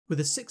With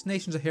the Six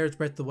Nations of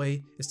Heritage out the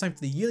way, it's time for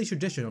the yearly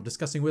tradition of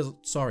discussing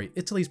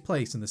Italy's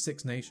place in the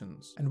Six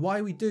Nations, and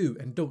why we do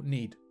and don't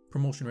need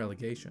promotion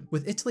relegation.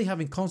 With Italy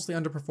having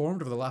constantly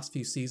underperformed over the last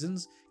few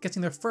seasons,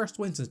 getting their first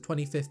win since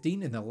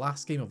 2015 in the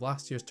last game of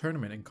last year's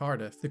tournament in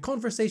Cardiff, the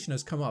conversation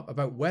has come up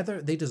about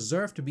whether they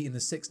deserve to be in the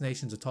Six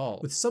Nations at all,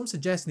 with some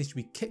suggesting they should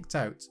be kicked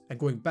out and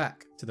going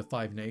back to the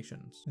Five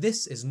Nations.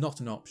 This is not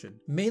an option,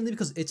 mainly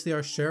because Italy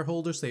are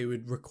shareholders, so it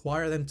would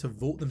require them to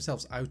vote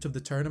themselves out of the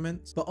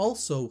tournament, but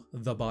also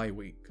the bye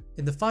week.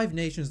 In the Five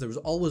Nations, there was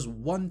always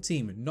one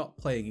team not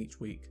playing each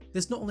week.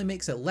 This not only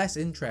makes it less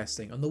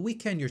interesting, on the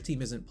weekend your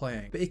team isn't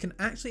playing, but it can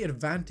actually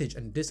advantage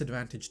and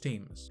disadvantage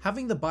teams.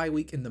 Having the bye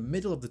week in the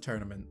middle of the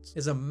tournament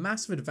is a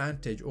massive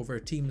advantage over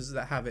teams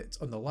that have it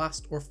on the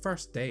last or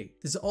first day.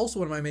 This is also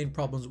one of my main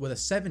problems with the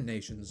Seven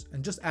Nations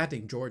and just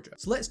adding Georgia.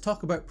 So let's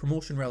talk about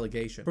promotion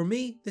relegation. For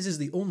me, this is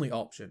the only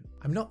option.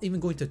 I'm not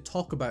even going to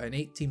talk about an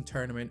 8-team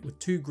tournament with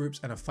 2 groups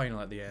and a final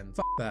at the end.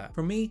 F that.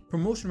 For me,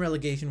 promotion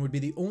relegation would be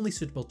the only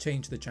suitable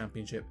change to the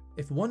championship,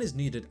 if one is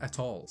needed at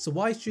all. So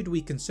why should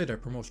we consider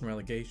promotion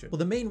relegation? Well,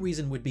 the main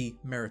reason would be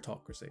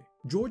meritocracy.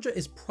 Georgia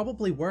is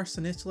probably worse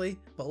than Italy,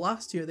 but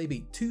last year they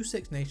beat 2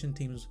 Six Nation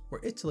teams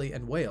where Italy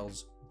and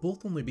Wales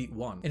both only beat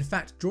 1. In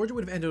fact, Georgia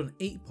would have ended on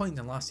 8 points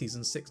in last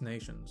season's Six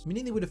Nations,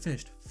 meaning they would have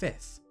finished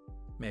 5th.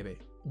 Maybe.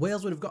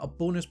 Wales would have got a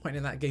bonus point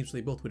in that game, so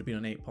they both would have been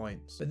on 8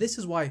 points. But this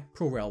is why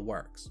ProRel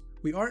works.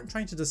 We aren't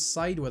trying to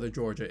decide whether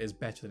Georgia is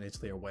better than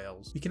Italy or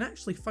Wales. We can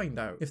actually find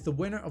out. If the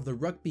winner of the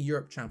Rugby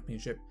Europe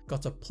Championship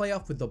got a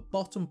playoff with the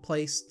bottom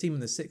place team in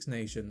the Six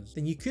Nations,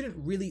 then you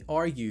couldn't really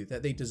argue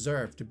that they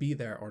deserve to be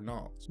there or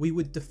not. We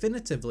would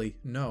definitively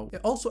know. It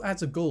also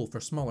adds a goal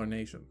for smaller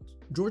nations.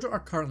 Georgia are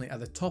currently at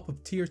the top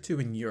of Tier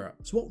 2 in Europe,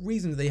 so what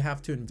reason do they have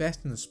to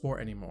invest in the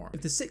sport anymore? If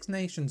the Six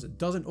Nations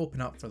doesn't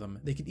open up for them,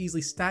 they could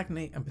easily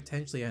stagnate and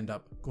potentially end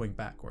up going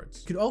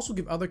backwards. It could also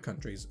give other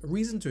countries a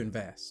reason to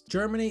invest.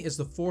 Germany is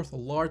the 4th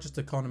largest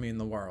economy in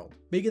the world,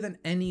 bigger than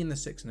any in the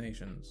Six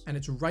Nations, and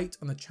it's right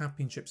on the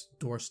championship's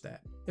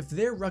doorstep. If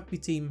their rugby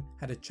team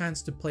had a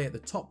chance to play at the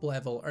top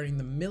level, earning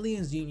the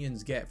millions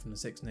unions get from the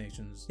Six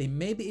Nations, they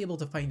may be able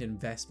to find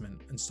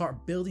investment and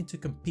start building to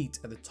compete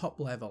at the top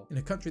level in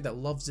a country that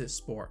loves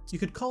its sport. You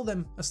could call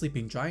them a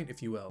sleeping giant,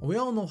 if you will. We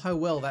all know how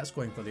well that's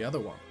going for the other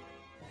one.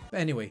 But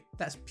anyway,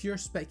 that's pure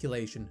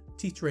speculation,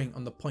 teetering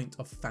on the point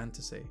of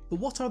fantasy. But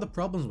what are the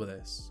problems with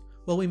this?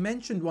 Well, we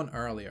mentioned one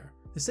earlier.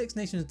 The Six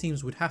Nations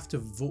teams would have to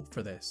vote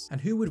for this,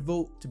 and who would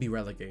vote to be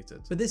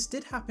relegated? But this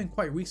did happen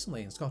quite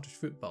recently in Scottish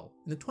football.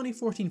 In the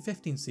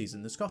 2014-15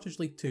 season, the Scottish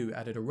League 2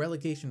 added a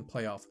relegation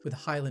playoff with the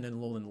Highland and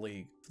Lowland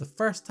League, for the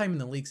first time in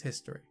the league's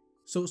history.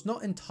 So it's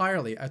not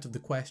entirely out of the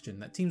question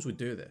that teams would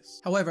do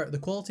this. However, the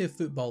quality of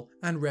football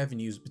and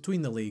revenues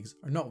between the leagues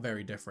are not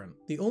very different.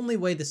 The only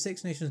way the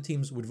Six Nations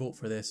teams would vote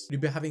for this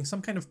would be having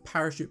some kind of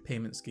parachute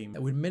payment scheme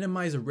that would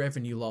minimise the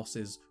revenue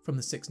losses from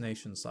the Six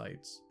Nations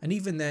sides. And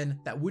even then,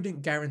 that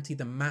wouldn't guarantee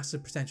the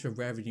massive percentage of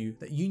revenue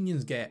that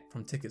unions get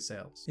from ticket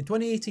sales. In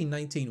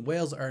 2018-19,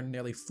 Wales earned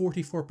nearly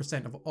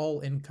 44% of all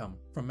income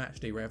from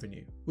matchday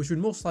revenue, which would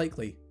most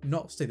likely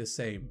not stay the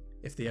same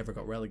if they ever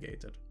got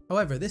relegated.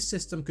 However, this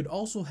system could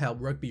also help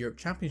Rugby Europe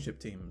Championship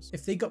teams.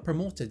 If they got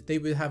promoted, they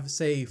would have,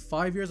 say,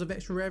 5 years of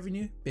extra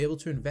revenue, be able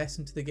to invest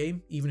into the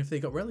game, even if they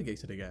got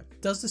relegated again.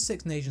 Does the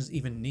Six Nations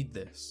even need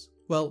this?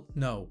 Well,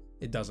 no,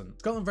 it doesn't.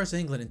 Scotland vs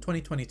England in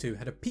 2022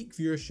 had a peak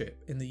viewership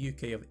in the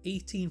UK of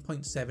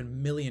 18.7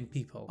 million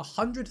people,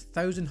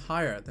 100,000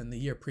 higher than the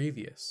year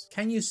previous.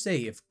 Can you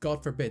say if,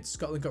 God forbid,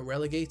 Scotland got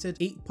relegated,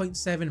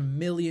 8.7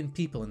 million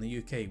people in the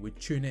UK would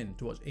tune in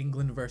to watch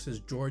England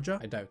versus Georgia?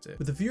 I doubt it.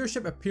 With the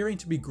viewership appearing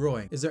to be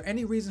growing, is there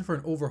any reason for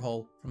an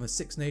overhaul from the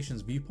Six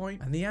Nations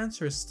viewpoint? And the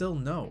answer is still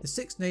no. The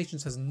Six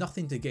Nations has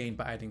nothing to gain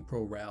by adding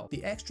ProRel.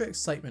 The extra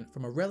excitement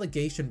from a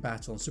relegation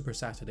battle on Super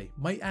Saturday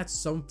might add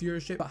some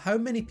viewership, but how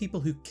many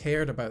people who cared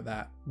about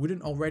that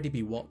wouldn't already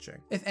be watching?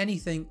 If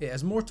anything, it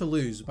has more to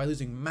lose by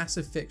losing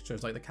massive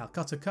fixtures like the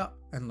Calcutta Cup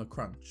and Le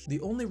Crunch.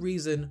 The only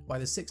reason why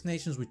the Six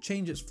Nations would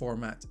change its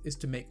format is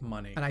to make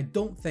money, and I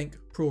don't think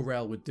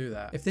ProRel would do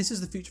that. If this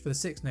is the future for the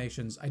Six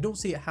Nations, I don't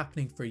see it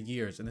happening for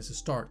years in this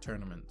historic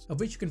tournament, of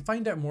which you can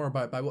find out more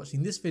about by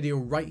watching this video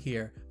right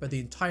here about the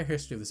entire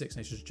history of the Six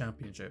Nations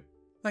Championship.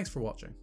 Thanks for watching.